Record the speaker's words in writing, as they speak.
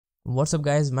What's up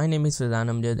guys, my name is Faizan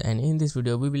Amjed and in this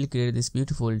video we will create this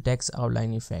beautiful text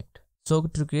outline effect. So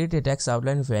to create a text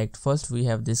outline effect, first we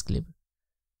have this clip.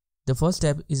 The first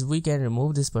step is we can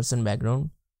remove this person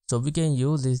background. So we can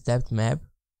use this depth map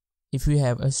if you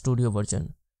have a studio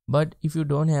version. But if you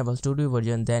don't have a studio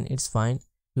version, then it's fine.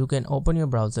 You can open your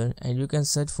browser and you can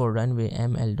search for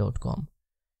runwayml.com.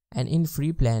 And in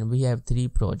free plan we have 3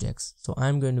 projects. So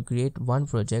I'm going to create one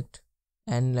project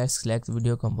and let's select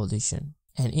video composition.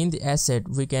 And in the asset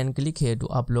we can click here to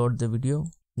upload the video.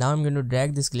 Now I'm going to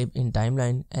drag this clip in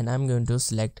timeline and I'm going to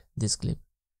select this clip.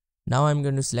 Now I'm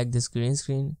going to select this green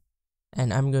screen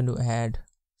and I'm going to add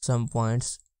some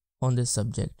points on this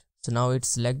subject. So now it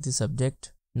select the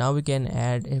subject. Now we can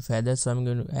add a feather, so I'm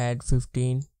going to add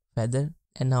 15 feather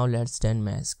and now let's done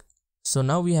mask. So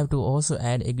now we have to also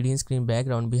add a green screen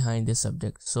background behind this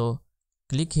subject. So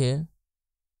click here,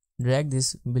 drag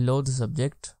this below the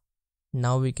subject.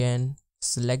 Now we can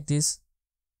select this,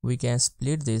 we can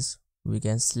split this, we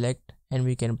can select and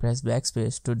we can press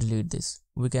backspace to delete this.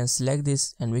 We can select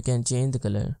this and we can change the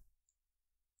color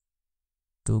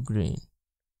to green.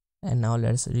 And now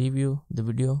let's review the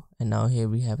video, and now here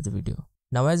we have the video.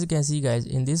 Now as you can see guys,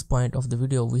 in this point of the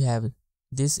video we have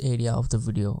this area of the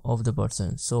video of the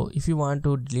person. So if you want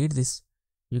to delete this,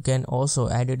 you can also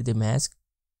edit the mask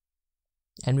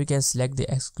and we can select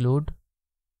the exclude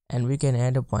and we can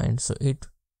add a point so it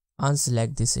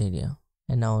unselect this area.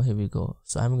 And now here we go.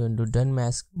 So I'm going to done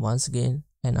mask once again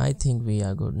and I think we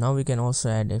are good. Now we can also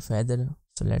add a feather.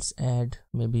 So let's add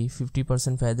maybe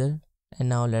 50% feather. And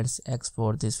now let's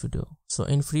export this video. So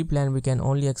in free plan we can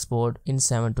only export in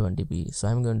 720p. So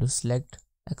I'm going to select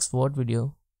export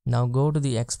video. Now go to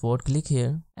the export, click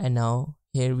here, and now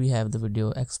here we have the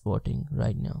video exporting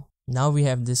right now. Now we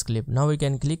have this clip. Now we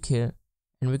can click here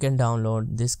and we can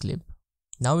download this clip.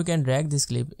 Now we can drag this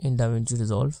clip in DaVinci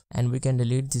Resolve and we can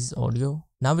delete this audio.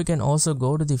 Now we can also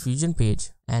go to the Fusion page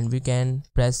and we can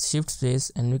press shift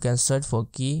space and we can search for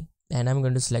key. And I'm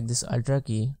going to select this Ultra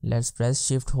key. Let's press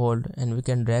shift hold and we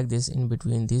can drag this in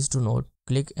between these two nodes.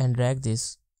 Click and drag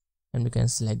this and we can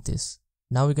select this.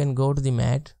 Now we can go to the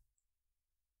matte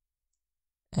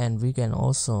and we can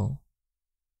also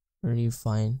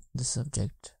refine the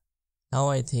subject. Now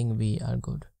I think we are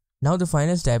good. Now the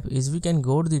final step is we can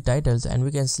go to the titles and we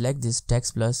can select this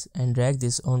text plus and drag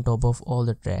this on top of all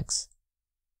the tracks.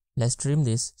 Let's trim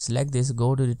this, select this,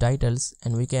 go to the titles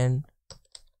and we can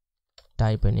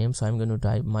type a name. So I'm going to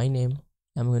type my name.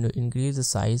 I'm going to increase the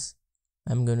size.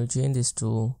 I'm going to change this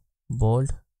to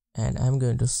bold and I'm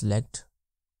going to select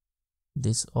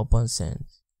this open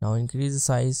sans. Now increase the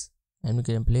size and we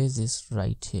can place this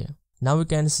right here. Now we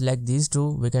can select these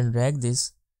two, we can drag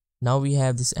this. Now we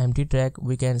have this empty track,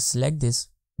 we can select this,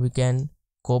 we can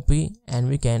copy and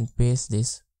we can paste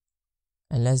this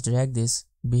and let's drag this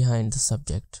behind the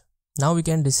subject. Now we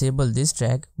can disable this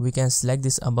track, we can select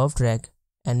this above track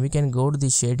and we can go to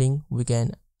the shading, we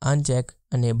can uncheck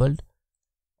enabled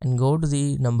and go to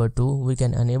the number 2, we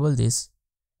can enable this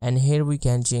and here we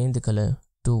can change the color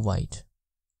to white.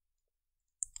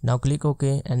 Now click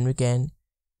OK and we can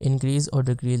increase or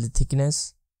decrease the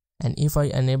thickness. And if I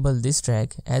enable this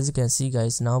track, as you can see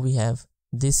guys, now we have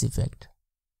this effect.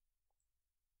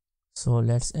 So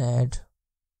let's add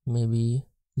maybe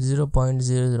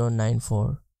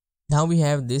 0.0094. Now we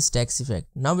have this text effect.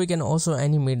 Now we can also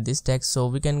animate this text, so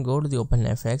we can go to the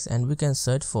OpenFX and we can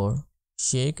search for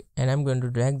shake and I'm going to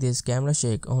drag this camera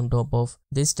shake on top of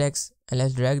this text and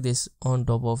let's drag this on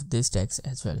top of this text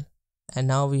as well. And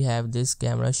now we have this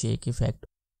camera shake effect.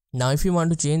 Now if you want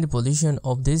to change the position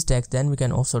of this text, then we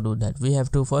can also do that. We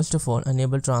have to first of all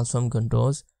enable transform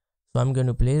controls. So I'm going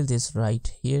to place this right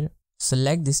here.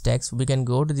 Select this text, we can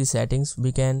go to the settings,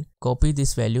 we can copy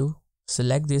this value.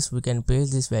 Select this, we can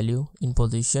paste this value in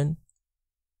position.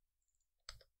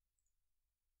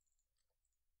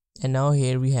 And now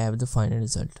here we have the final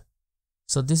result.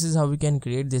 So this is how we can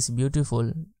create this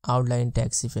beautiful outline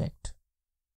text effect.